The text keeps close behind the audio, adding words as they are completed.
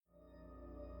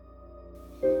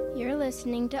You're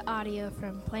listening to audio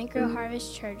from Plank Row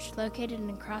Harvest Church located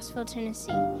in Crossville,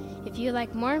 Tennessee. If you'd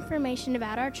like more information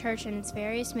about our church and its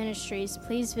various ministries,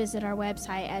 please visit our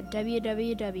website at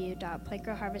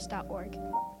www.plankrowharvest.org.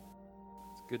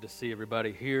 It's good to see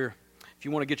everybody here. If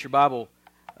you want to get your Bible,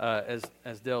 as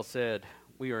Dale said,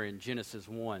 we are in Genesis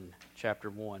 1, chapter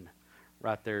 1,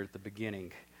 right there at the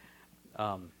beginning.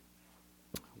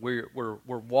 We're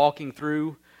walking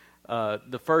through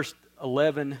the first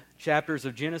 11 chapters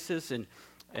of Genesis, and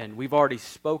we've already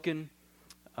spoken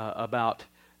about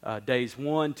days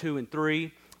 1, 2, and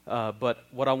 3. But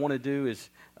what I want to do is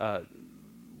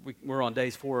we're on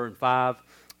days 4 and 5,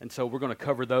 and so we're going to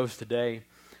cover those today.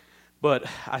 But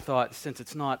I thought since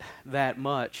it's not that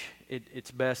much,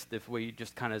 it's best if we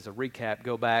just kind of as a recap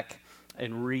go back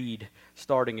and read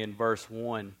starting in verse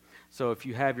 1. So if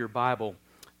you have your Bible,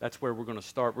 that's where we're going to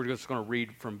start. We're just going to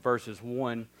read from verses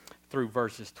 1 through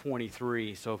verses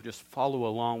 23. So just follow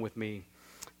along with me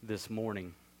this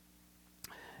morning.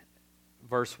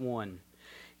 Verse 1.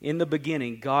 In the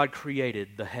beginning, God created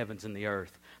the heavens and the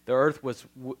earth. The earth was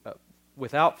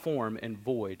without form and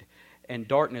void, and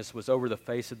darkness was over the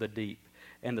face of the deep.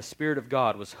 And the Spirit of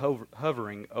God was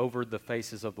hovering over the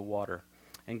faces of the water.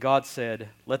 And God said,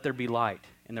 "Let there be light,"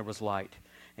 and there was light.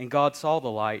 And God saw the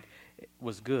light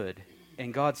was good.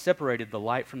 And God separated the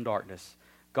light from darkness.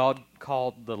 God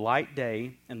called the light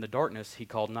day, and the darkness he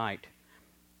called night.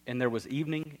 And there was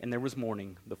evening, and there was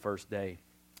morning the first day.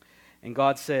 And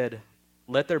God said,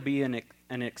 "Let there be an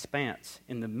expanse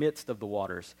in the midst of the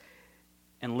waters,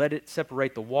 and let it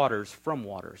separate the waters from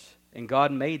waters." And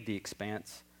God made the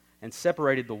expanse, and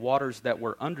separated the waters that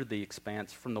were under the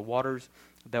expanse from the waters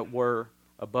that were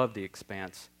above the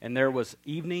expanse. And there was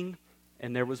evening,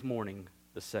 and there was morning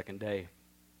the second day.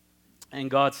 And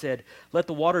God said, "Let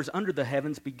the waters under the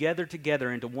heavens be gathered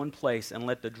together into one place, and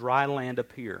let the dry land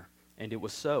appear." And it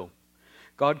was so.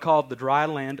 God called the dry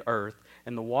land earth,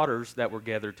 and the waters that were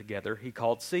gathered together he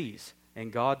called seas.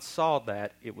 And God saw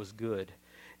that it was good.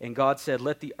 And God said,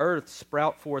 "Let the earth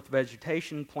sprout forth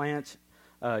vegetation, plants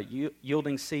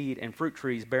yielding seed, and fruit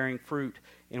trees bearing fruit,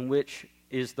 in which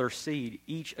is their seed,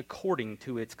 each according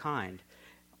to its kind,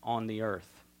 on the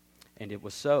earth." And it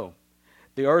was so.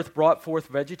 The earth brought forth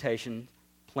vegetation,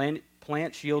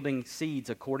 plants yielding seeds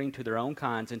according to their own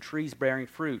kinds, and trees bearing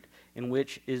fruit, in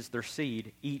which is their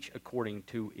seed, each according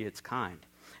to its kind.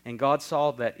 And God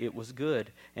saw that it was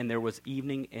good, and there was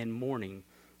evening and morning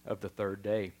of the third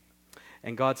day.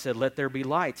 And God said, "Let there be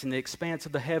lights in the expanse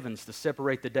of the heavens to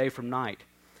separate the day from night,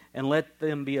 and let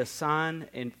them be a sign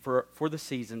for the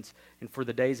seasons, and for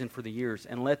the days, and for the years.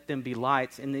 And let them be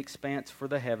lights in the expanse for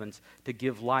the heavens to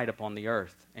give light upon the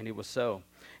earth." And it was so.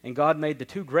 And God made the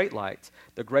two great lights,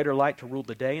 the greater light to rule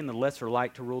the day, and the lesser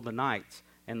light to rule the nights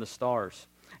and the stars.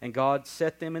 And God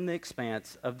set them in the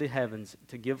expanse of the heavens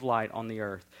to give light on the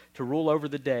earth, to rule over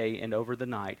the day and over the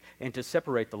night, and to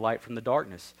separate the light from the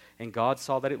darkness. And God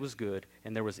saw that it was good,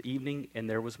 and there was evening, and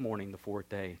there was morning the fourth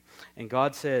day. And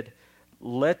God said,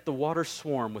 "Let the waters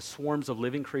swarm with swarms of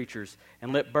living creatures,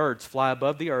 and let birds fly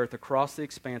above the earth across the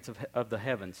expanse of the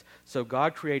heavens." So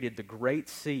God created the great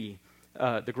sea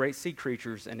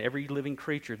creatures, and every living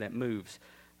creature that moves,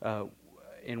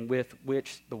 and with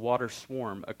which the waters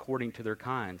swarm according to their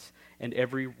kinds, and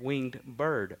every winged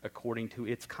bird according to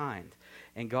its kind.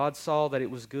 And God saw that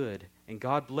it was good, and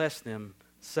God blessed them,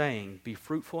 saying, "Be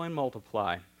fruitful and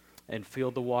multiply, and fill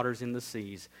the waters in the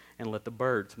seas, and let the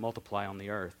birds multiply on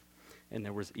the earth." And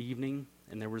there was evening,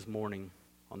 and there was morning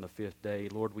on the fifth day.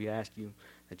 Lord, we ask you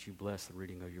that you bless the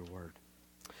reading of your word.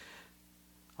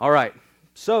 All right,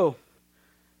 so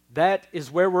that is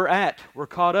where we're at. We're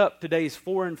caught up to days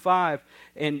 4 and 5.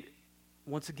 And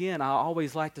once again, I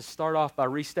always like to start off by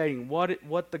restating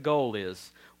what the goal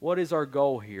is. What is our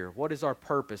goal here? What is our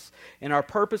purpose? And our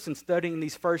purpose in studying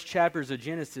these first chapters of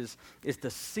Genesis is to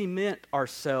cement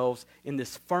ourselves in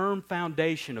this firm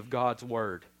foundation of God's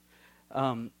word.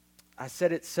 I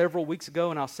said it several weeks ago,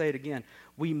 and I'll say it again.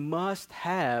 We must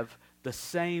have the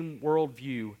same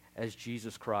worldview as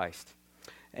Jesus Christ.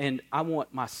 And I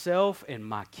want myself and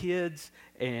my kids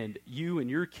and you and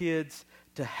your kids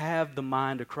to have the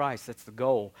mind of Christ. That's the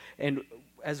goal. And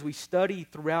as we study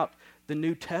throughout the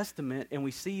New Testament and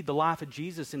we see the life of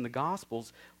Jesus in the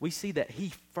Gospels, we see that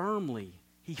he firmly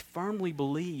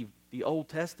believed the Old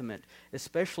Testament,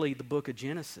 especially the book of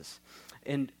Genesis.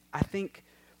 And I think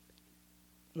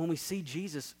when we see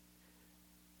Jesus,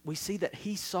 we see that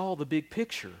he saw the big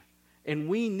picture. And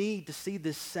we need to see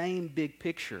this same big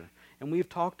picture. And we've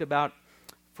talked about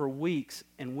for weeks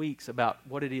and weeks about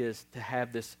what it is to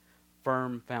have this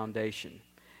firm foundation.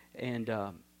 And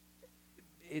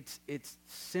it's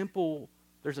simple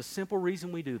There's a simple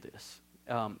reason we do this.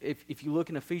 If you look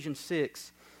in Ephesians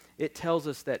 6, it tells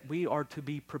us that we are to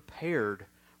be prepared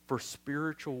for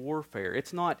spiritual warfare.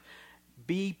 It's not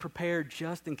be prepared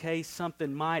just in case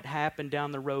something might happen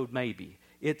down the road, maybe.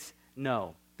 It's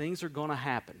no, things are going to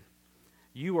happen.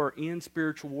 You are in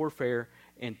spiritual warfare,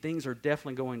 and things are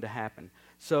definitely going to happen.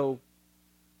 So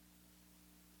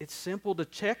it's simple to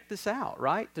check this out,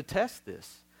 right? To test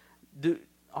this.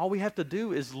 All we have to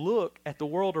do is look at the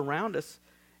world around us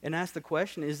and ask the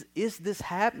question, is this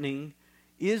happening?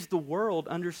 Is the world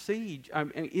under siege?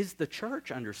 Is the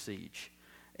church under siege?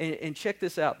 And check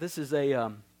this out. This is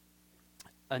a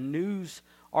news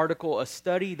article, a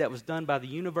study that was done by the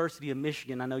University of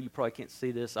Michigan. I know you probably can't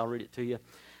see this. I'll read it to you.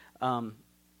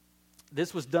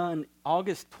 This was done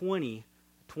August 20,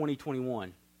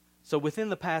 2021. So within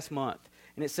the past month.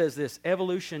 And it says this: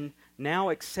 evolution now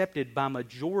accepted by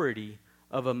majority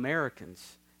of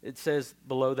Americans. It says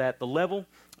below that, the level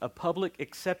of public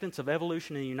acceptance of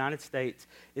evolution in the United States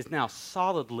is now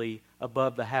solidly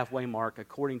above the halfway mark,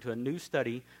 according to a new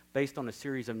study based on a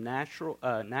series of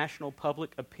national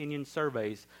public opinion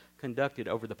surveys conducted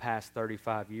over the past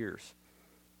 35 years.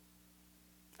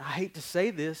 I hate to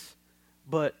say this,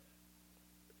 but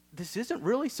this isn't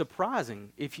really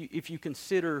surprising if you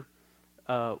consider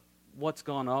what's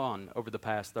gone on over the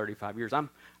past 35 years. I'm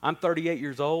 38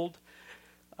 years old.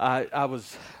 I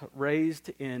was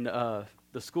raised in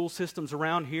the school systems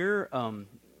around here.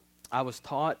 I was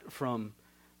taught from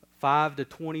 5 to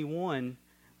 21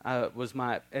 was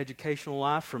my educational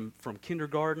life from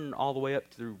kindergarten all the way up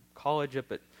through college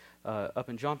up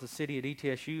in Johnson City at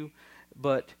ETSU.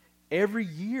 But every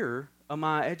year of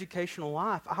my educational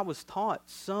life, I was taught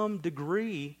some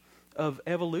degree of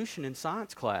evolution in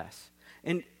science class.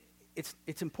 And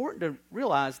it's important to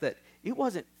realize that it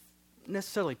wasn't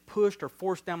necessarily pushed or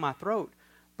forced down my throat,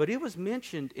 but it was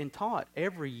mentioned and taught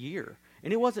every year.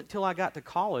 And it wasn't until I got to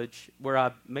college, where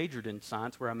I majored in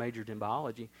science, where I majored in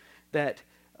biology, that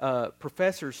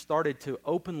professors started to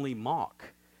openly mock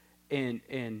and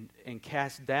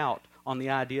cast doubt on the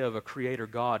idea of a creator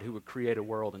God who would create a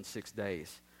world in 6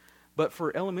 days. But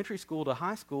for elementary school to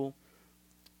high school,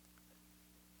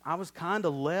 I was kind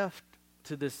of left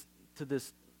to this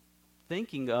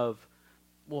thinking of,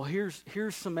 well,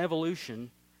 here's some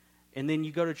evolution, and then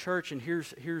you go to church and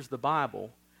here's the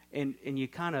Bible, and you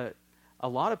kind of, a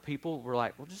lot of people were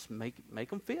like, well, just make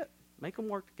them fit, make them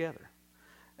work together,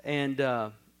 and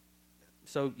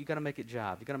so you got to make it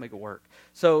jive, you got to make it work.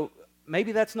 So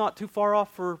maybe that's not too far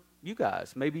off for you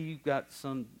guys. Maybe you've got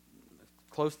some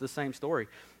close to the same story,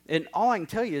 and all I can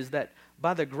tell you is that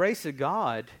by the grace of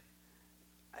God,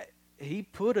 He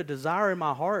put a desire in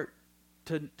my heart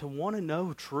to want to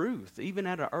know truth, even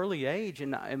at an early age.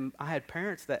 And I had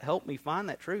parents that helped me find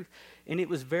that truth. And it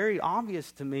was very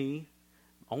obvious to me,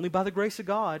 only by the grace of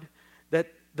God,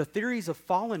 that the theories of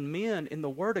fallen men in the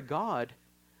Word of God,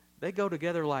 they go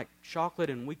together like chocolate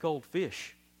and week-old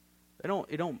fish. They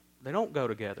don't go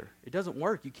together. It doesn't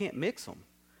work. You can't mix them.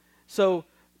 So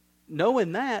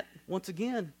knowing that, once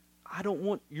again, I don't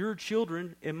want your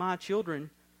children and my children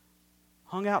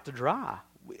hung out to dry.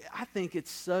 I think it's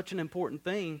such an important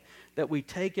thing that we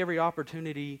take every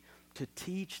opportunity to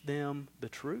teach them the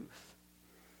truth.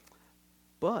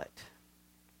 But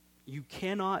you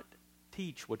cannot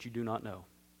teach what you do not know.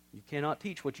 You cannot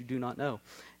teach what you do not know.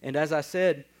 And as I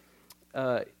said,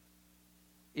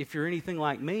 if you're anything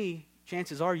like me,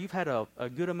 chances are you've had a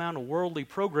good amount of worldly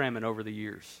programming over the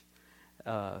years,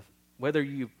 whether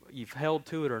you've held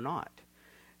to it or not.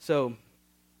 So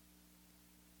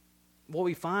what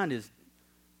we find is,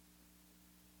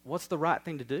 what's the right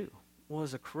thing to do? Well,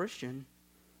 as a Christian,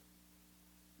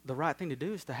 the right thing to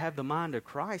do is to have the mind of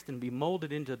Christ and be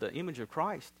molded into the image of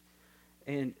Christ.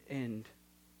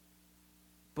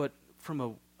 But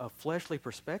from a fleshly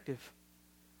perspective,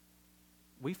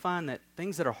 we find that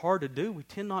things that are hard to do, we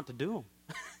tend not to do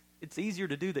them. It's easier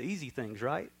to do the easy things,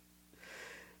 right?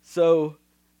 So,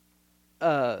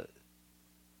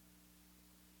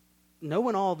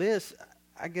 knowing all this,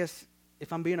 I guess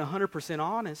if I'm being 100%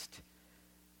 honest,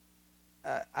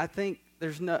 I think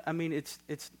there's no. I mean, it's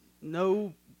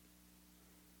no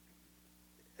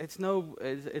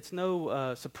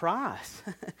surprise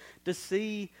to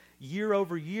see year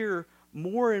over year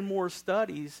more and more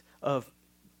studies of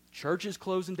churches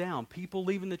closing down, people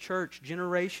leaving the church,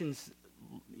 generations,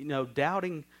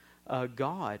 doubting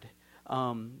God.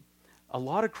 A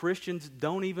lot of Christians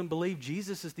don't even believe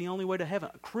Jesus is the only way to heaven.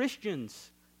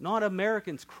 Christians. Not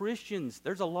Americans, Christians.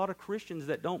 There's a lot of Christians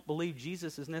that don't believe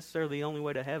Jesus is necessarily the only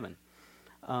way to heaven.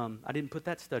 I didn't put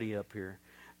that study up here.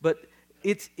 But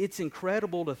it's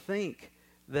incredible to think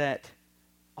that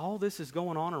all this is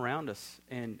going on around us,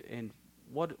 and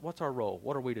what's our role?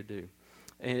 What are we to do?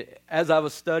 And as I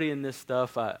was studying this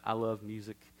stuff, I love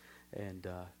music, and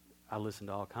I listen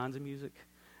to all kinds of music.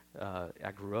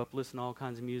 I grew up listening to all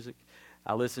kinds of music.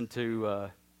 I listened to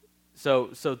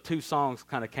so two songs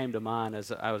kind of came to mind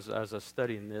as I was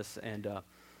studying this, and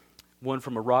one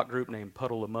from a rock group named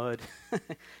Puddle of Mud,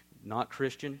 not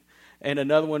Christian, and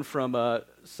another one from a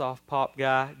soft pop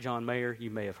guy, John Mayer. You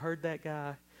may have heard that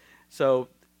guy. So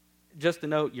just a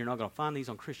note, you're not going to find these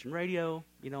on Christian radio.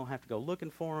 You don't have to go looking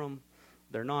for them.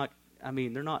 They're not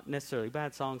necessarily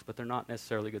bad songs, but they're not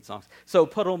necessarily good songs. So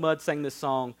Puddle of Mud sang this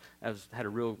song. Had a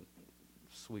real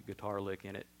sweet guitar lick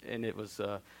in it, and it was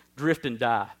Drift and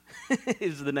Die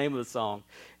is the name of the song.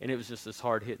 And it was just this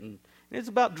hard-hitting, and it's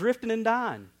about drifting and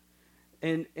dying.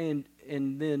 And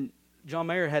then John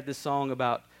Mayer had this song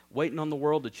about waiting on the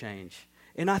world to change.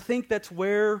 And I think that's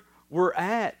where we're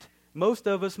at, most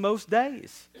of us, most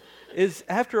days, is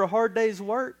after a hard day's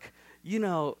work,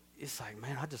 it's like,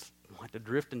 man, I just want to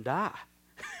drift and die.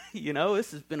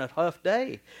 This has been a tough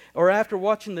day. Or after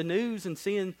watching the news and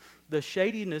seeing the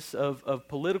shadiness of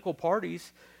political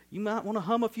parties, you might want to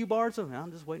hum a few bars of,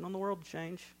 I'm just waiting on the world to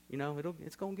change.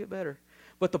 It's going to get better.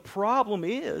 But the problem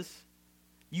is,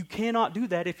 you cannot do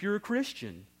that if you're a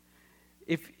Christian.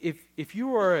 If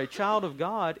you are a child of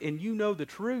God and you know the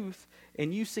truth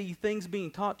and you see things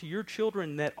being taught to your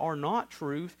children that are not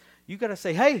truth, you got to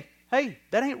say, hey,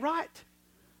 that ain't right.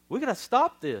 We got to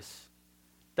stop this.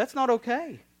 That's not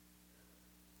okay.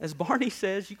 As Barney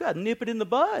says, you got to nip it in the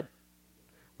bud.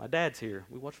 My dad's here.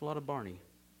 We watch a lot of Barney,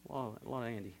 a lot of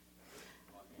Andy.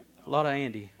 A lot of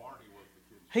Andy.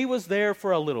 He was there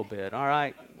for a little bit, all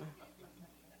right?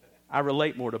 I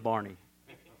relate more to Barney.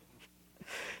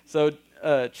 So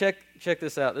check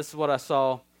this out. This is what I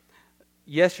saw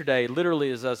yesterday, literally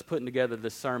as I was putting together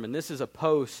this sermon. This is a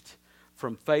post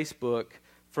from Facebook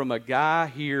from a guy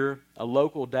here, a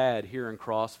local dad here in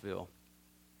Crossville.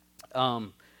 I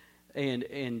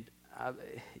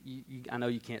know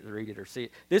you can't read it or see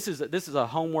it. This is a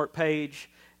homework page,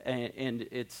 and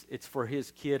it's for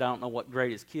his kid. I don't know what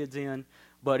grade his kid's in,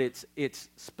 but it's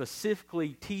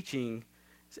specifically teaching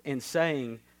and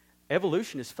saying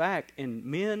evolution is fact, and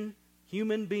men,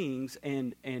 human beings,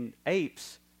 and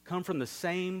apes come from the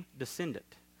same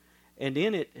descendant. And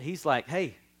in it, he's like,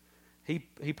 hey,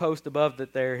 he posts above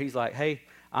that there. He's like, hey,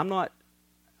 I'm not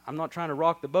trying to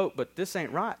rock the boat, but this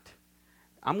ain't right.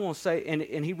 I'm going to say,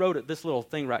 and he wrote it. This little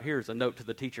thing right here is a note to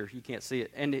the teacher. You can't see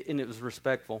it, and it was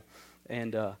respectful.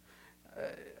 And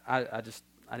I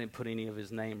didn't put any of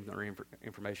his name or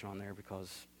information on there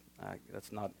because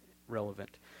that's not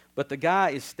relevant. But the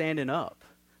guy is standing up.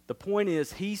 The point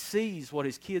is, he sees what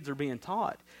his kids are being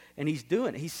taught, and he's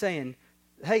doing it. He's saying,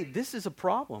 hey, this is a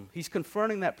problem. He's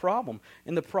confronting that problem.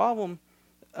 And the problem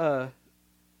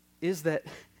is that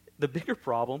the bigger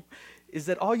problem is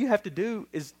that all you have to do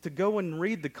is to go and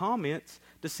read the comments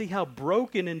to see how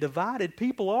broken and divided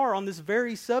people are on this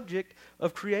very subject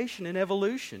of creation and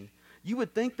evolution. You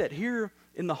would think that here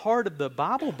in the heart of the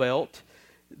Bible Belt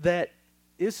that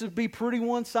this would be pretty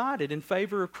one-sided in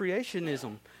favor of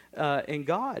creationism and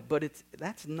God, but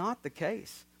that's not the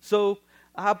case. So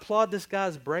I applaud this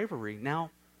guy's bravery.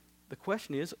 Now, the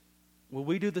question is, will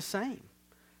we do the same?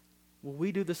 Will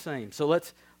we do the same? So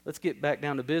let's get back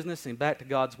down to business and back to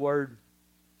God's Word.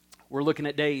 We're looking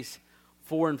at days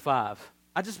 4 and 5.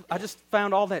 I just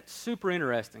found all that super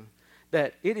interesting,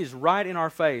 that it is right in our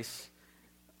face.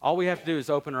 All we have to do is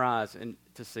open our eyes and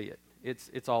to see it.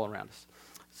 It's all around us.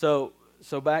 So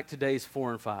back to days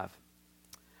 4 and 5.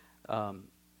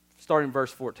 Starting in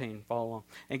verse 14, follow along.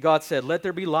 And God said, let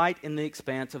there be light in the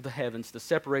expanse of the heavens to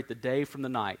separate the day from the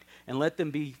night, and let them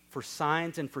be for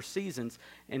signs and for seasons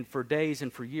and for days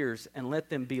and for years, and let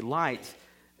them be lights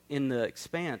in the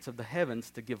expanse of the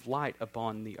heavens to give light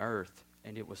upon the earth.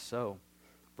 And it was so.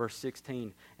 Verse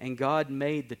 16, and God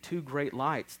made the two great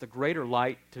lights, the greater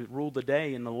light to rule the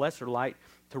day and the lesser light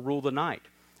to rule the night,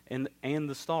 and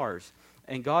the stars.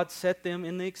 And God set them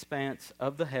in the expanse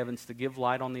of the heavens to give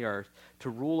light on the earth, to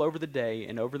rule over the day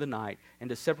and over the night, and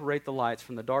to separate the lights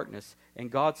from the darkness.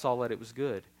 And God saw that it was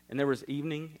good. And there was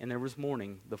evening and there was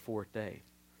morning the fourth day.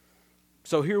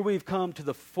 So here we've come to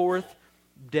the fourth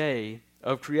day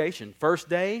of creation. First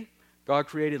day, God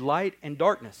created light and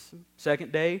darkness.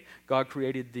 Second day, God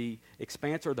created the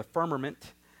expanse or the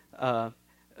firmament, that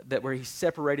where he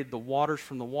separated the waters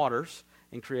from the waters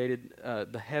and created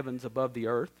the heavens above the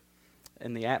earth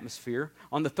and the atmosphere.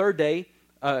 On the third day,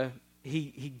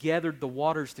 he gathered the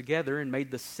waters together and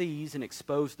made the seas and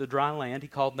exposed the dry land. He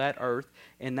called that earth,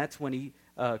 and that's when he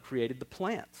created the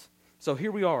plants. So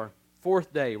here we are,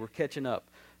 fourth day, we're catching up.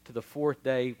 to the fourth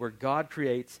day, where God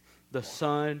creates the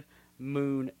sun,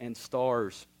 moon, and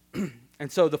stars. And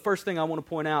so the first thing I want to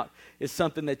point out is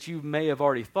something that you may have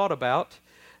already thought about.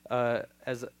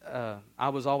 As I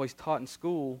was always taught in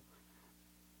school,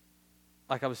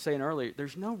 like I was saying earlier,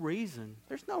 there's no reason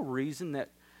that,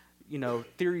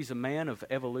 theories of man, of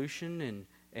evolution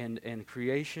and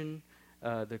creation,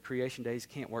 the creation days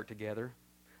can't work together.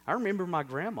 I remember my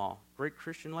grandma, great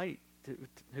Christian lady,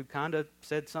 who kind of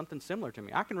said something similar to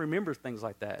me. I can remember things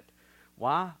like that.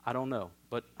 Why? I don't know,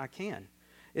 but I can.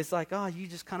 It's like, you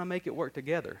just kind of make it work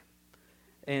together.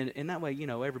 And in that way,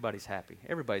 everybody's happy.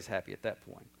 Everybody's happy at that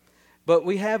point. But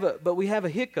we have a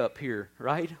hiccup here,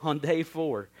 right, on day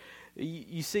 4.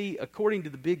 You see, according to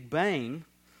the Big Bang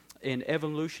and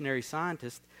evolutionary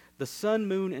scientists, the sun,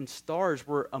 moon, and stars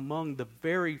were among the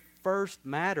very first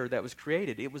matter that was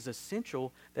created. It was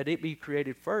essential that it be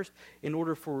created first in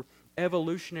order for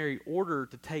evolutionary order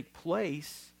to take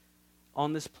place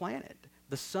on this planet.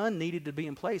 The sun needed to be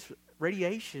in place.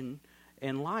 Radiation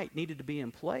and light needed to be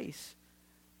in place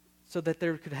so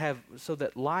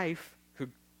that life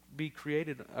could be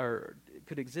created or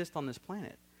could exist on this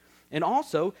planet. And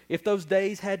also, if those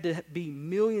days had to be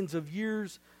millions of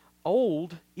years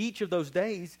old, each of those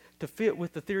days, to fit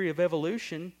with the theory of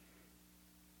evolution,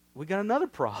 we got another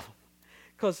problem.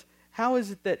 Because how is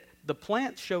it that the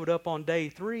plants showed up on day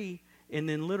 3 and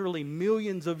then literally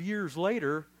millions of years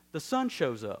later, the sun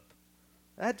shows up?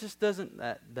 That just doesn't,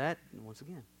 once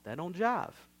again, that don't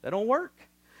jive. That don't work.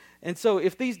 And so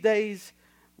if these days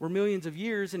were millions of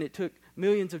years and it took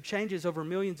millions of changes over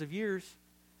millions of years,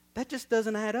 that just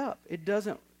doesn't add up. It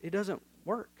doesn't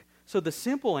work. So the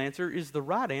simple answer is the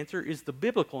right answer, is the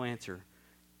biblical answer.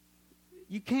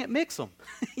 You can't mix them.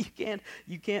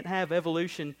 you can't have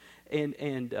evolution and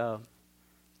the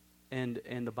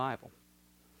Bible.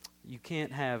 You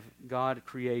can't have God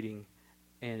creating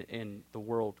and the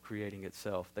world creating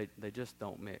itself. They just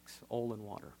don't mix, oil and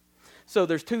water. So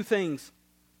there's two things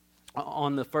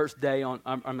on the first day,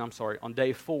 on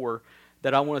day 4,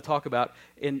 that I want to talk about,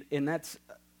 and that's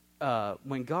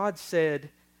when God said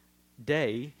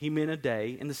day, he meant a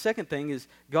day. And the second thing is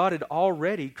God had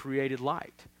already created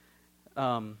light.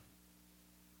 I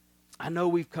know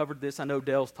we've covered this. I know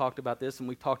Dale's talked about this, and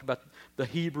we've talked about the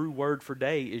Hebrew word for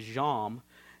day is yom.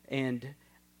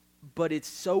 But it's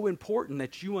so important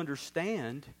that you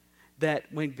understand that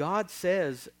when God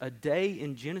says a day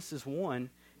in Genesis 1,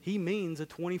 he means a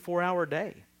 24-hour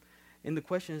day. And the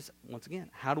question is, once again,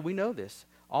 how do we know this?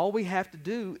 All we have to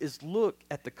do is look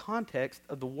at the context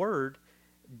of the word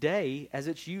day as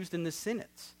it's used in this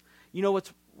sentence. You know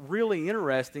what's really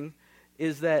interesting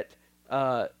is that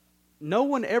no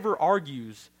one ever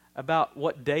argues about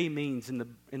what day means in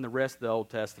the rest of the Old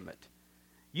Testament.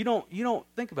 You don't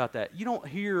think about that. You don't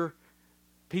hear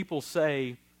people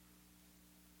say,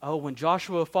 "Oh, when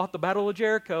Joshua fought the Battle of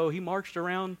Jericho, he marched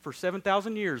around for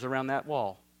 7,000 years around that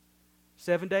wall."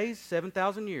 7 days,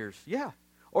 7,000 years. Yeah.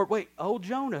 Or wait,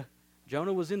 Jonah.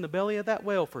 Jonah was in the belly of that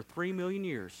whale for 3 million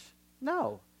years.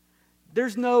 No.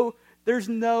 There's no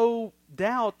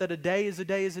doubt that a day is a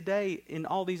day is a day in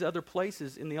all these other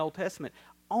places in the Old Testament.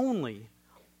 Only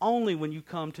when you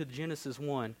come to Genesis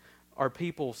 1 are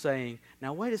people saying,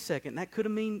 "Now wait a second, that could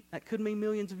mean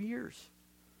millions of years."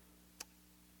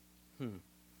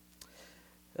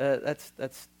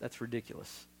 That's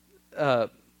ridiculous.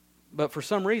 But for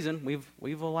some reason,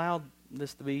 we've allowed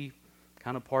this to be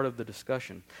kind of part of the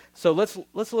discussion. So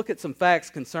let's look at some facts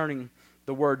concerning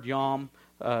the word yom,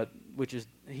 which is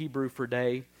Hebrew for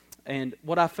day. And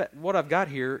what I've got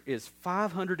here is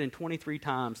 523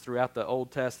 times throughout the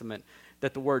Old Testament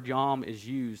that the word yom is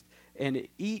used. And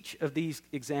each of these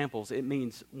examples, it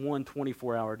means 1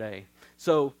 24-hour day.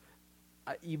 So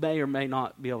you may or may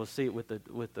not be able to see it with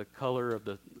the color of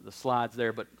the slides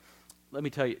there, but let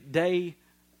me tell you, day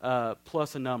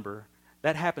plus a number,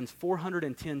 that happens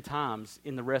 410 times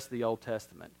in the rest of the Old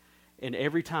Testament. And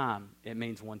every time, it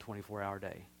means 1 24-hour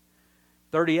day.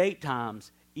 38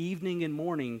 times, evening and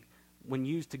morning, when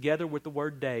used together with the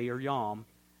word day or yom,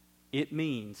 it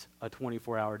means a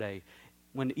 24-hour day.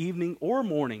 When evening or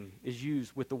morning is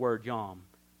used with the word yom,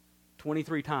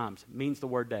 23 times means the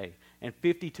word day. And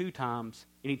 52 times,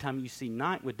 anytime you see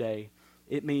night with day,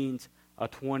 it means a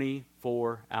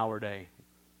 24-hour day.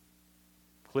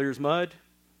 Clear as mud?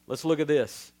 Let's look at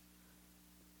this.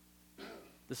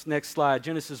 This next slide,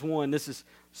 Genesis 1, this is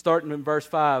starting in verse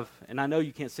 5. And I know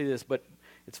you can't see this, but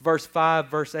it's verse 5,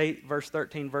 verse 8, verse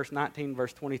 13, verse 19,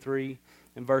 verse 23,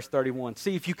 and verse 31.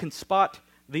 See if you can spot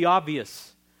the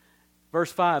obvious.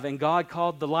 Verse 5, and God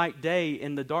called the light day,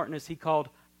 and the darkness he called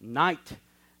night,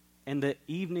 and the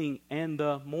evening and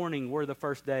the morning were the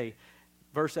first day.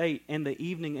 Verse 8, and the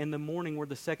evening and the morning were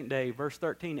the second day. Verse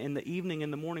 13, and the evening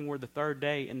and the morning were the third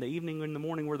day, and the evening and the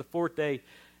morning were the fourth day,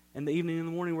 and the evening and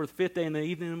the morning were the fifth day, and the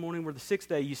evening and the morning were the sixth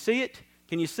day. You see it?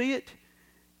 Can you see it?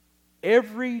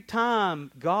 Every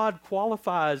time God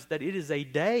qualifies that it is a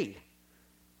day.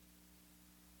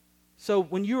 So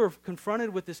when you are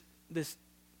confronted with this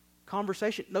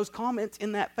conversation, those comments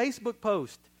in that Facebook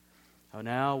post, oh,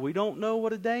 now we don't know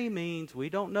what a day means. We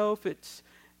don't know if it's,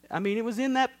 it was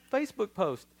in that Facebook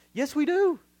post. Yes, we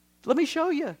do. Let me show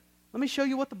you. Let me show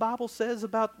you what the Bible says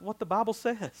about what the Bible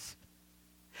says.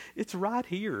 It's right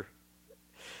here.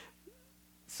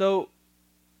 So,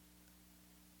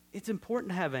 it's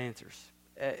important to have answers.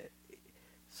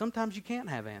 Sometimes you can't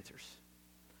have answers.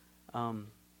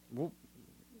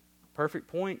 Perfect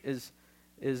point is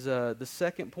the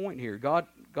second point here. God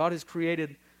has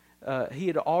created, He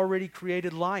had already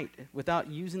created light without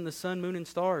using the sun, moon, and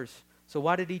stars. So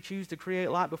why did He choose to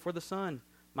create light before the sun?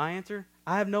 My answer,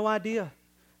 I have no idea.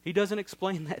 He doesn't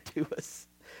explain that to us.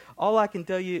 All I can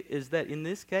tell you is that in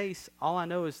this case, all I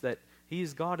know is that He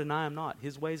is God and I am not.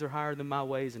 His ways are higher than my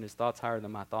ways and His thoughts higher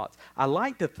than my thoughts. I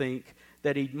like to think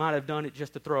that He might have done it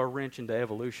just to throw a wrench into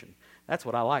evolution. That's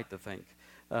what I like to think,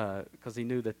 because He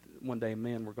knew that one day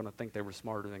men were going to think they were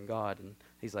smarter than God, and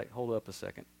He's like, hold up a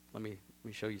second. Let me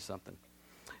show you something.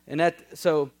 And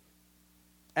so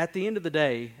at the end of the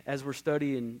day, as we're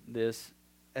studying this,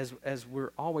 as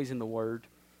we're always in the Word,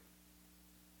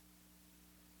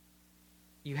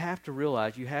 you have to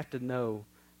realize, you have to know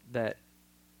that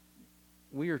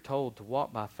we are told to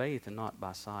walk by faith and not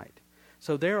by sight.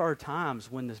 So there are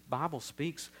times when the Bible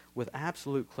speaks with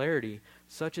absolute clarity,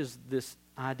 such as this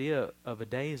idea of a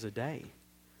day is a day.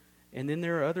 And then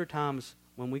there are other times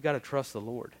when we got to trust the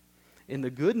Lord. And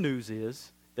the good news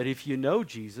is that if you know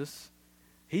Jesus,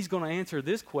 He's going to answer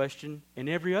this question and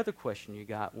every other question you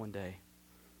got one day.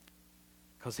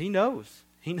 Because He knows.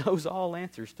 He knows all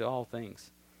answers to all things.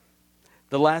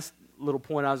 The last little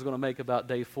point I was going to make about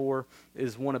day 4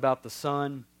 is one about the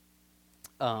sun.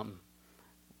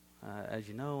 As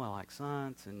you know, I like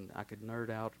science, and I could nerd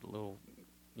out a little,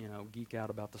 geek out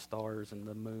about the stars and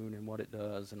the moon and what it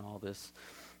does and all this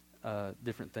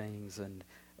different things. And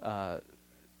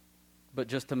but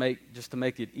just to make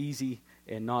it easy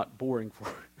and not boring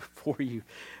for you,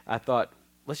 I thought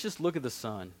let's just look at the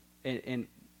sun and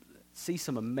see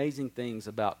some amazing things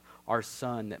about our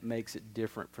sun that makes it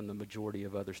different from the majority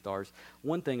of other stars.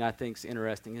 One thing I think is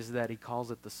interesting is that He calls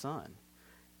it the sun.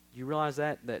 You realize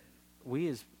that we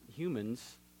as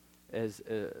humans, as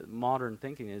modern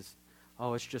thinking is,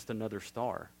 oh, it's just another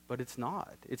star. But it's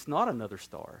not. It's not another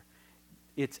star.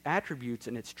 Its attributes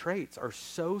and its traits are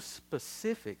so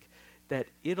specific that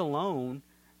it alone,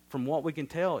 from what we can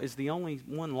tell, is the only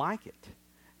one like it.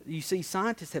 You see,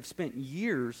 scientists have spent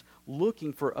years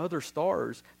looking for other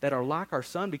stars that are like our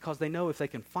sun because they know if they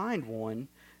can find one,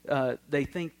 they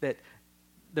think that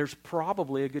there's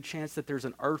probably a good chance that there's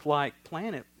an Earth-like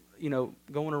planet,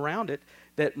 going around it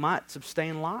that might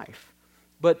sustain life.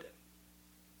 But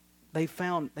they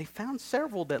found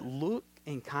several that look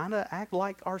and kind of act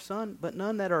like our sun, but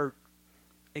none that are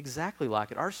exactly like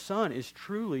it. Our sun is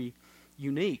truly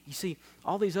unique. You see,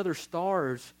 all these other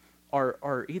stars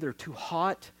are either too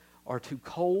hot or too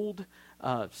cold.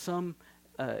 Some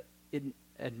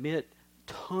emit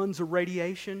tons of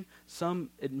radiation. Some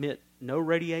emit no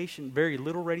radiation, very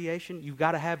little radiation. You've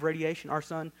got to have radiation. Our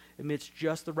sun emits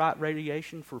just the right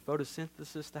radiation for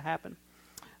photosynthesis to happen.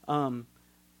 And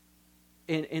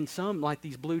some, like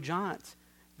these blue giants,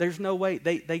 there's no way.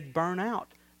 They burn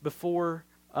out before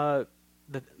the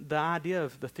idea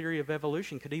of the theory of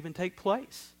evolution could even take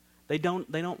place. They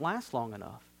don't last long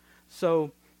enough.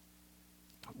 So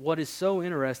what is so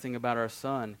interesting about our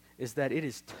sun is that it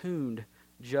is tuned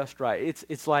just right.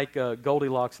 It's like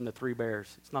Goldilocks and the Three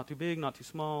Bears. It's not too big, not too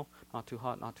small, not too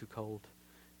hot, not too cold.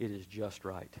 It is just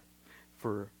right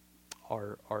for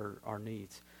our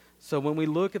needs. So when we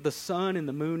look at the sun and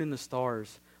the moon and the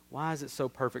stars, why is it so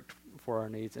perfect for our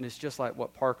needs? And it's just like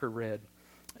what Parker read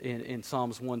in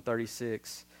Psalms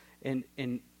 136. And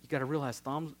you got to realize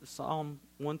Psalm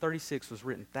 136 was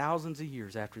written thousands of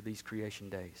years after these creation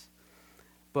days.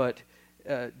 But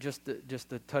just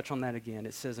to touch on that again,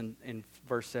 it says in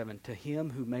verse 7, to Him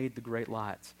who made the great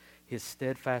lights, His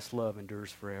steadfast love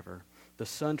endures forever. The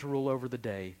sun to rule over the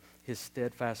day, His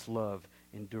steadfast love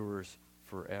endures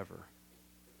forever.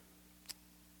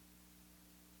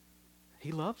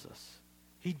 He loves us.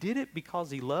 He did it because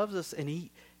He loves us, and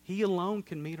He alone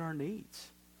can meet our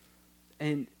needs.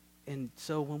 And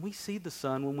so when we see the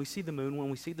sun, when we see the moon,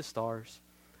 when we see the stars,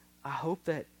 I hope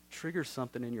that triggers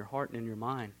something in your heart and in your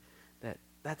mind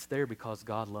that's there because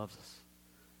God loves us.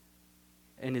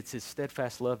 And it's His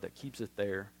steadfast love that keeps it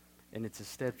there. And it's His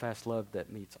steadfast love that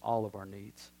meets all of our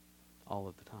needs all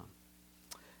of the time.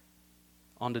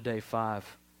 On to day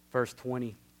 5, verse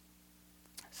 20.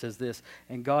 Says this,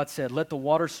 and God said, let the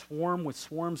waters swarm with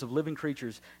swarms of living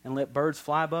creatures, and let birds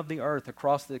fly above the earth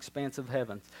across the expanse of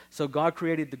heavens. So God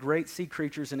created the great sea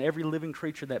creatures and every living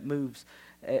creature that moves,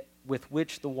 with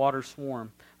which the waters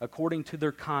swarm, according to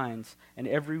their kinds, and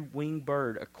every winged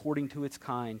bird according to its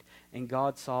kind. And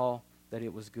God saw that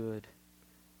it was good.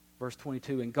 Verse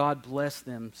 22, and God blessed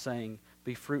them, saying,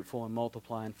 be fruitful and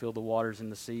multiply, and fill the waters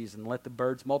and the seas, and let the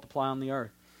birds multiply on the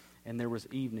earth. And there was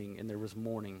evening, and there was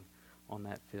morning on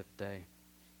that 5th day.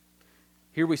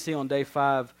 Here we see on day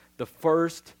 5 the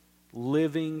first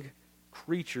living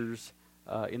creatures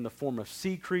in the form of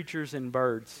sea creatures and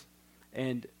birds.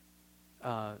 And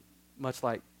much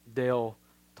like Dale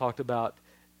talked about,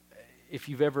 if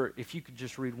you could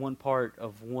just read one part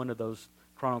of one of those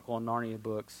Chronicle of Narnia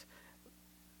books,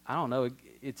 I don't know,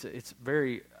 it's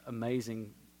very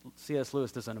amazing. C.S.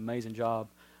 Lewis does an amazing job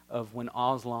of when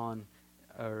Aslan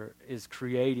is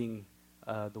creating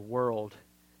the world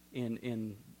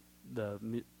in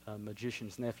the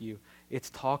Magician's Nephew. It's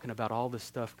talking about all this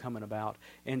stuff coming about,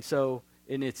 and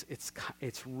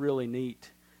it's really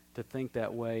neat to think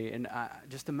that way. And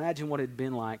just imagine what it'd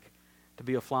been like to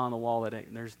be a fly on the wall that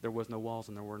there was no walls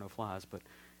and there were no flies. But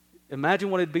imagine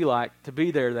what it'd be like to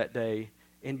be there that day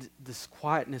in this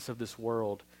quietness of this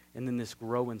world, and then this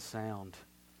growing sound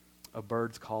of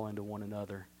birds calling to one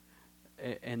another.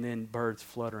 And then birds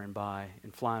fluttering by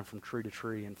and flying from tree to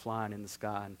tree and flying in the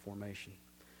sky in formation.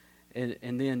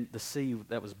 And then the sea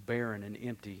that was barren and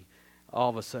empty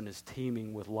all of a sudden is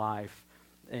teeming with life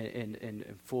and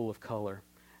full of color.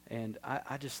 And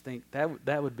I just think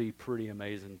that would be pretty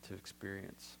amazing to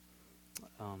experience.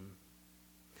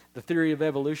 The theory of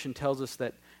evolution tells us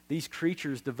that these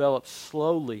creatures develop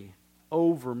slowly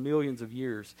over millions of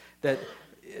years, that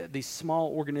these small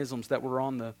organisms that were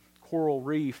on the coral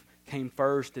reef came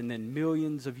first, and then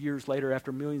millions of years later,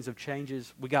 after millions of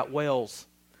changes, we got whales.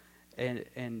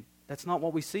 And that's not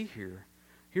what we see here.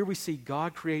 Here we see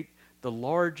God create the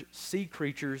large sea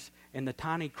creatures and the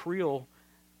tiny krill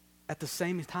at the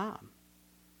same time.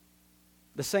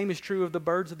 The same is true of the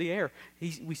birds of the air.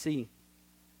 We see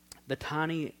the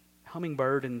tiny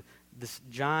hummingbird and this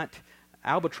giant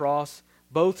albatross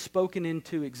both spoken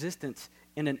into existence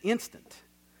in an instant.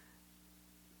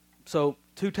 So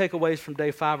 2 takeaways from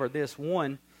day 5 are this.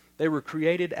 1, they were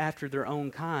created after their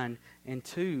own kind. And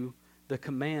 2, the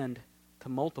command to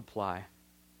multiply.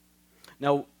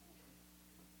 Now,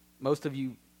 most of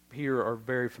you here are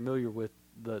very familiar with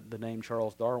the name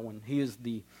Charles Darwin. He is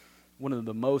one of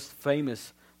the most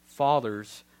famous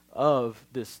fathers of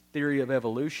this theory of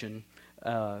evolution.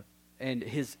 And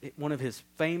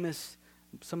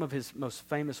some of his most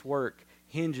famous work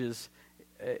hinges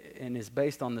and is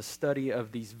based on the study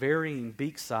of these varying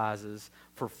beak sizes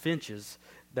for finches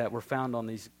that were found on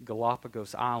these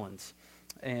Galapagos Islands.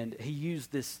 And he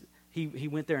used this, he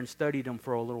went there and studied them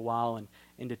for a little while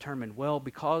and determined, well,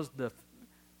 because the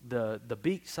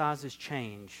beak sizes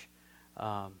change,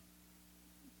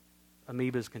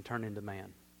 amoebas can turn into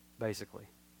man, basically.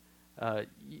 A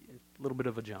little bit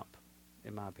of a jump,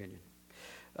 in my opinion.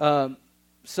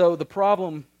 So the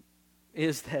problem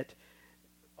is that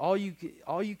all you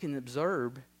can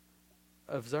observe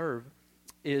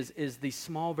is these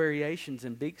small variations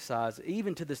in beak size.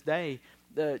 Even to this day,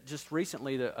 just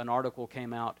recently an article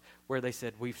came out where they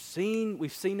said we've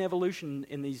seen evolution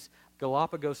in these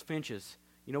Galapagos finches.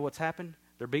 You know what's happened?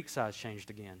 Their beak size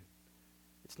changed again.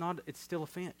 It's still a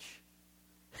finch.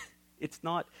 It's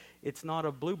not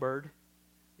a bluebird.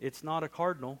 It's not a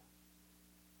cardinal.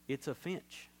 It's a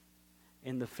finch.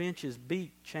 And the finch's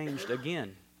beak changed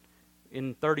again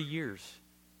in 30 years.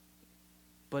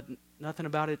 But nothing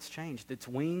about it's changed. Its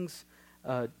wings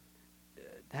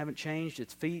haven't changed.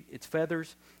 Its feet, its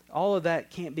feathers, all of that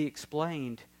can't be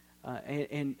explained.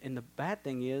 And the bad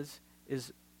thing is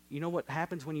you know what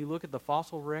happens when you look at the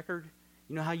fossil record?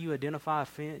 You know how you identify a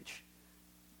finch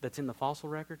that's in the fossil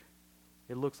record?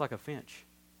 It looks like a finch.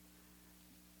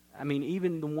 I mean,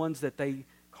 even the ones that they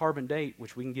carbon date,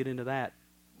 which we can get into that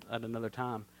at another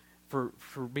time, for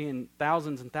being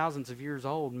thousands and thousands of years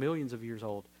old, millions of years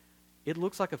old, it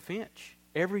looks like a finch.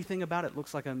 Everything about it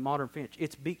looks like a modern finch.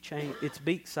 Its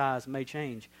beak size may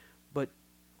change, but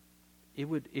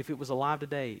if it was alive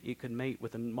today, it could mate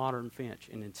with a modern finch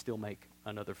and then still make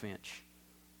another finch.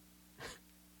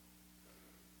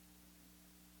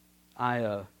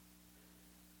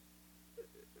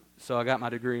 So I got my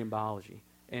degree in biology,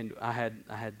 and I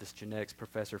had this genetics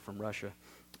professor from Russia,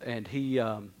 and he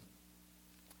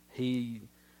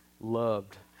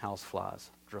loved houseflies,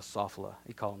 Drosophila.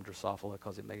 He called them Drosophila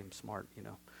because it made him smart,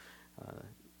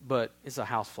 but it's a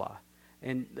housefly.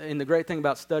 And the great thing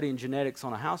about studying genetics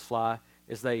on a housefly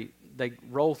is they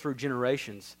roll through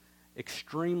generations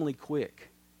extremely quick.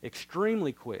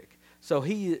 So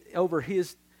he, over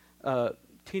his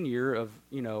tenure of,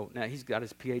 now he's got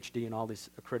his PhD and all these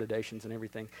accreditations and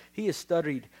everything, he has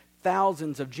studied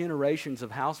thousands of generations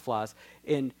of houseflies.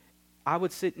 And I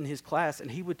would sit in his class and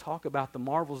he would talk about the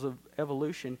marvels of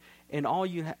evolution, and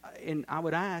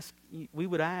we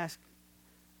would ask,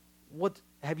 what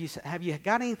have you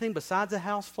got anything besides a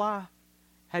housefly?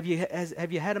 Have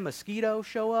you had a mosquito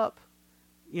show up?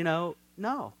 No,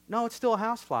 it's still a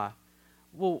housefly.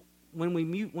 Well, when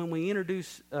we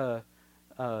introduce a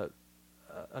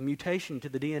mutation to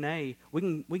the DNA, we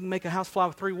can make a housefly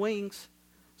with 3 wings.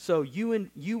 So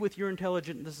you with your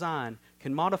intelligent design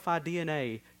can modify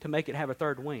DNA to make it have a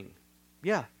 3rd wing.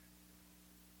 Yeah.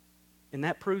 And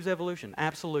that proves evolution.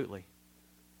 Absolutely.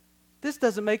 This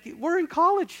doesn't make it. We're in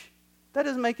college. That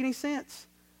doesn't make any sense.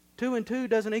 2 and 2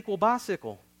 doesn't equal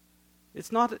bicycle.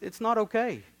 It's not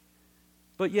okay.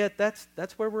 But yet that's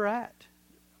where we're at.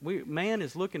 Man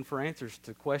is looking for answers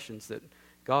to questions that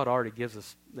God already gives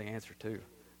us the answer to.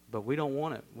 But we don't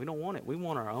want it. We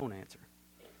want our own answer.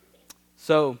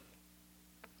 So,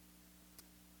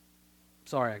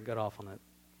 sorry I got off on that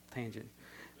tangent.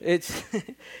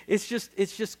 It's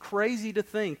just crazy to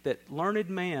think that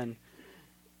learned man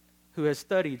who has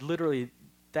studied literally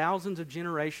thousands of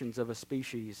generations of a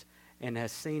species and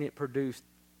has seen it produced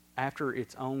after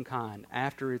its own kind,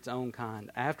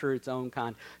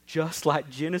 just like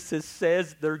Genesis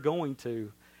says they're going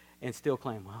to, and still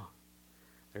claim, well,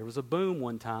 there was a boom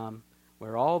one time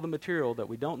where all the material that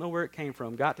we don't know where it came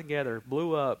from got together,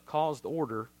 blew up, caused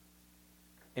order,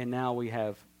 and now we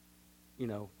have,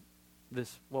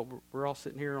 this, what we're all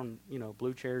sitting here on,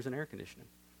 blue chairs and air conditioning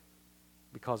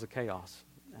because of chaos.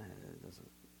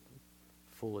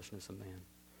 Foolishness of man.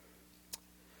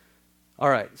 All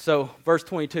right, so verse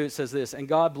 22, it says this, and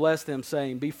God blessed them,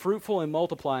 saying, be fruitful and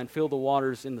multiply and fill the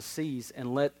waters in the seas,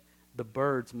 and let the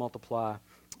birds multiply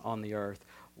on the earth.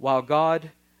 While God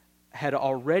had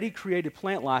already created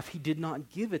plant life, he did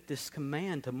not give it this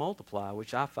command to multiply,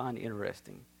 which I find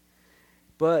interesting.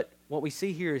 But what we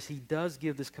see here is he does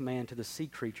give this command to the sea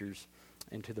creatures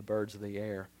and to the birds of the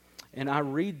air. And I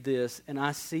read this, and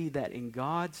I see that in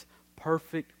God's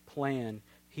perfect plan,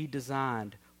 he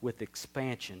designed with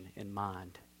expansion in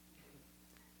mind.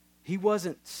 He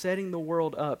wasn't setting the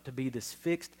world up to be this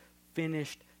fixed,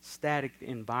 finished, static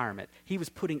environment. He was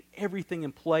putting everything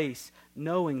in place,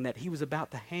 knowing that he was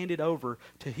about to hand it over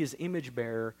to his image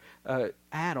bearer,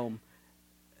 Adam.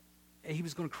 He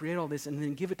was going to create all this and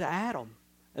then give it to Adam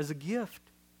as a gift.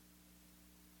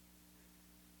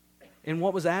 And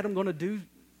what was Adam going to do?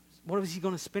 What was he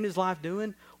going to spend his life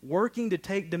doing? Working to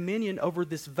take dominion over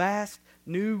this vast,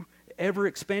 new,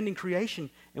 ever-expanding creation.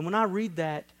 And when I read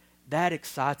that, that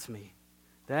excites me.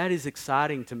 That is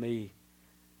exciting to me.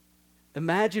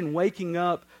 Imagine waking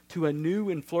up to a new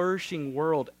and flourishing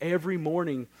world every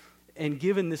morning and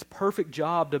given this perfect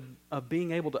job of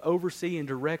being able to oversee and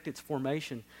direct its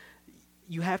formation.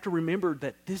 You have to remember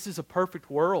that this is a perfect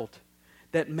world,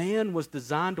 that man was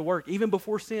designed to work. Even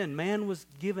before sin, man was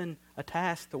given a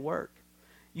task to work.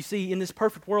 You see, in this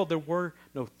perfect world, there were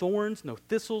no thorns, no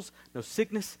thistles, no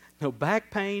sickness, no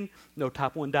back pain, no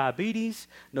type 1 diabetes,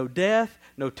 no death,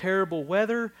 no terrible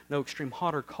weather, no extreme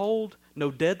hot or cold,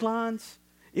 no deadlines.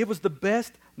 It was the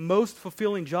best, most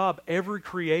fulfilling job ever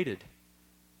created.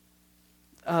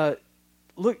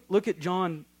 Look at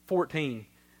John 14.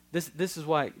 This is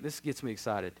why this gets me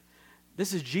excited.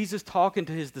 This is Jesus talking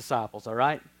to his disciples, all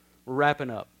right? We're wrapping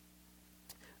up.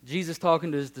 Jesus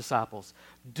talking to his disciples.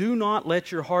 Do not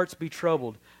let your hearts be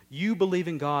troubled. You believe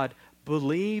in God.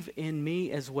 Believe in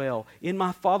me as well. In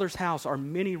my Father's house are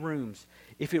many rooms.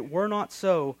 If it were not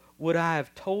so, would I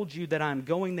have told you that I am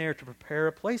going there to prepare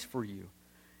a place for you?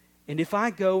 And if I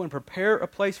go and prepare a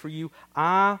place for you,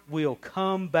 I will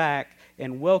come back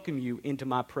and welcome you into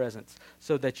my presence,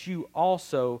 so that you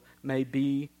also may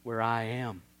be where I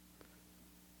am.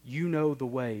 You know the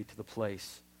way to the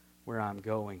place where I'm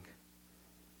going.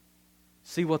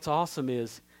 See, what's awesome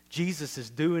is Jesus is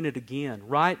doing it again.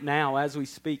 Right now, as we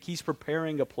speak, he's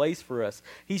preparing a place for us.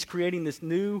 He's creating this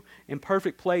new and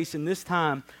perfect place, and this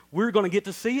time, we're going to get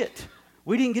to see it.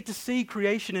 We didn't get to see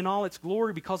creation in all its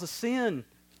glory because of sin.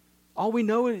 All we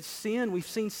know is sin. We've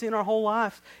seen sin our whole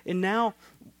life. And now,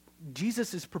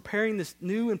 Jesus is preparing this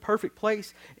new and perfect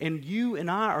place, and you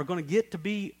and I are going to get to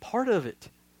be part of it.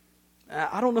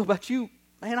 I don't know about you.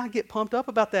 Man, I get pumped up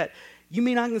about that. You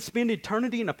mean I can spend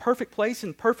eternity in a perfect place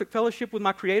in perfect fellowship with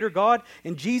my Creator God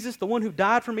and Jesus, the one who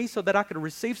died for me so that I could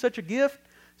receive such a gift?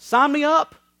 Sign me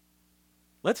up.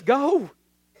 Let's go.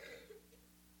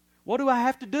 What do I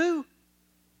have to do?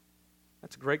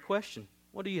 That's a great question.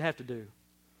 What do you have to do?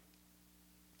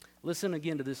 Listen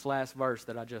again to this last verse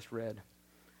that I just read.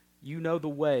 You know the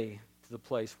way to the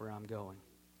place where I'm going.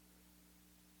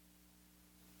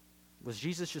 Was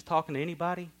Jesus just talking to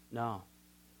anybody? No.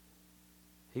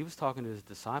 He was talking to his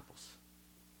disciples.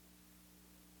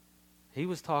 He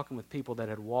was talking with people that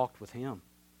had walked with him.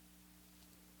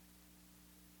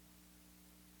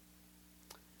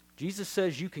 Jesus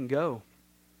says you can go,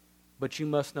 but you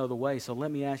must know the way. So let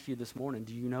me ask you this morning,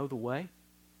 do you know the way?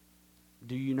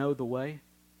 Do you know the way?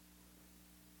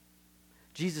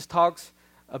 Jesus talks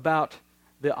about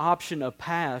the option of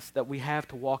paths that we have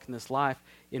to walk in this life.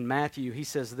 In Matthew, he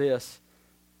says this,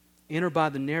 enter by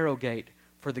the narrow gate,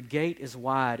 for the gate is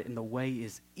wide and the way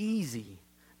is easy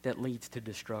that leads to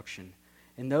destruction.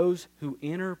 And those who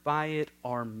enter by it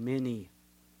are many.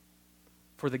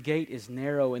 For the gate is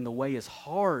narrow and the way is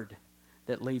hard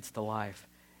that leads to life.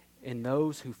 And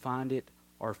those who find it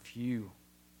are few.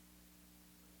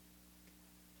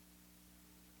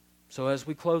 So as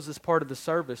we close this part of the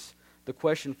service, the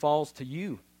question falls to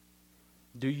you.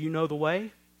 Do you know the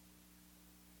way?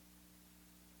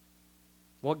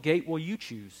 What gate will you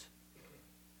choose?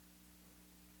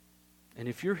 And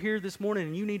if you're here this morning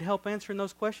and you need help answering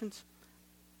those questions,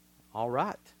 all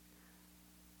right.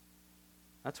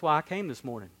 That's why I came this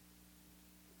morning.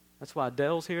 That's why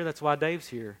Dale's here. That's why Dave's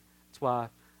here. That's why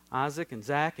Isaac and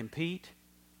Zach and Pete.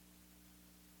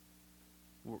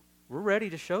 We're ready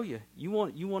to show you. You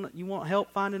want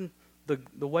help finding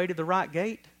the way to the right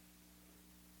gate?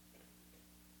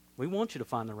 We want you to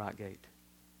find the right gate.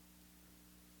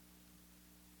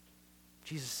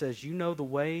 Jesus says, you know the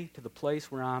way to the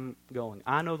place where I'm going.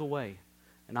 I know the way,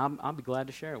 and I'll be glad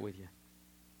to share it with you.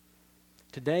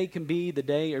 Today can be the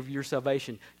day of your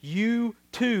salvation. You,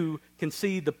 too, can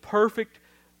see the perfect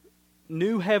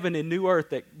new heaven and new earth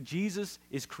that Jesus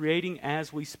is creating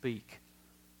as we speak.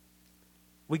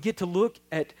 We get to look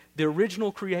at the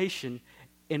original creation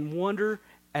and wonder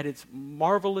at its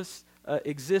marvelous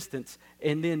existence,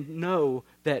 and then know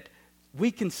that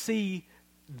we can see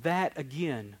that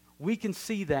again. We can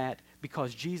see that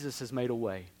because Jesus has made a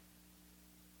way.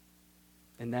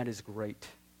 And that is great.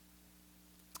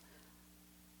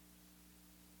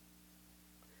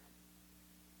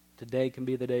 Today can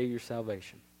be the day of your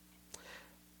salvation.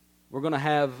 We're going to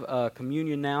have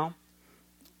communion now.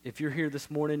 If you're here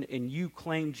this morning and you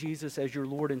claim Jesus as your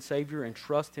Lord and Savior and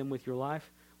trust Him with your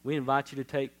life, we invite you to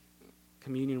take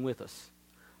communion with us.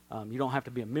 You don't have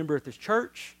to be a member at this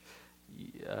church.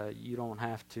 You don't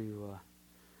have to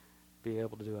be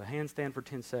able to do a handstand for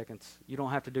 10 seconds. You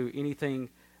don't have to do anything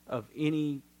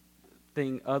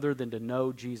other than to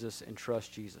know Jesus and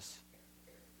trust Jesus.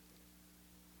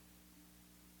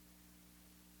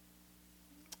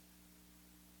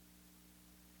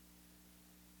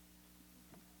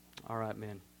 All right,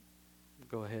 man.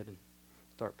 Go ahead and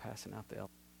start passing out the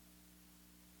elements.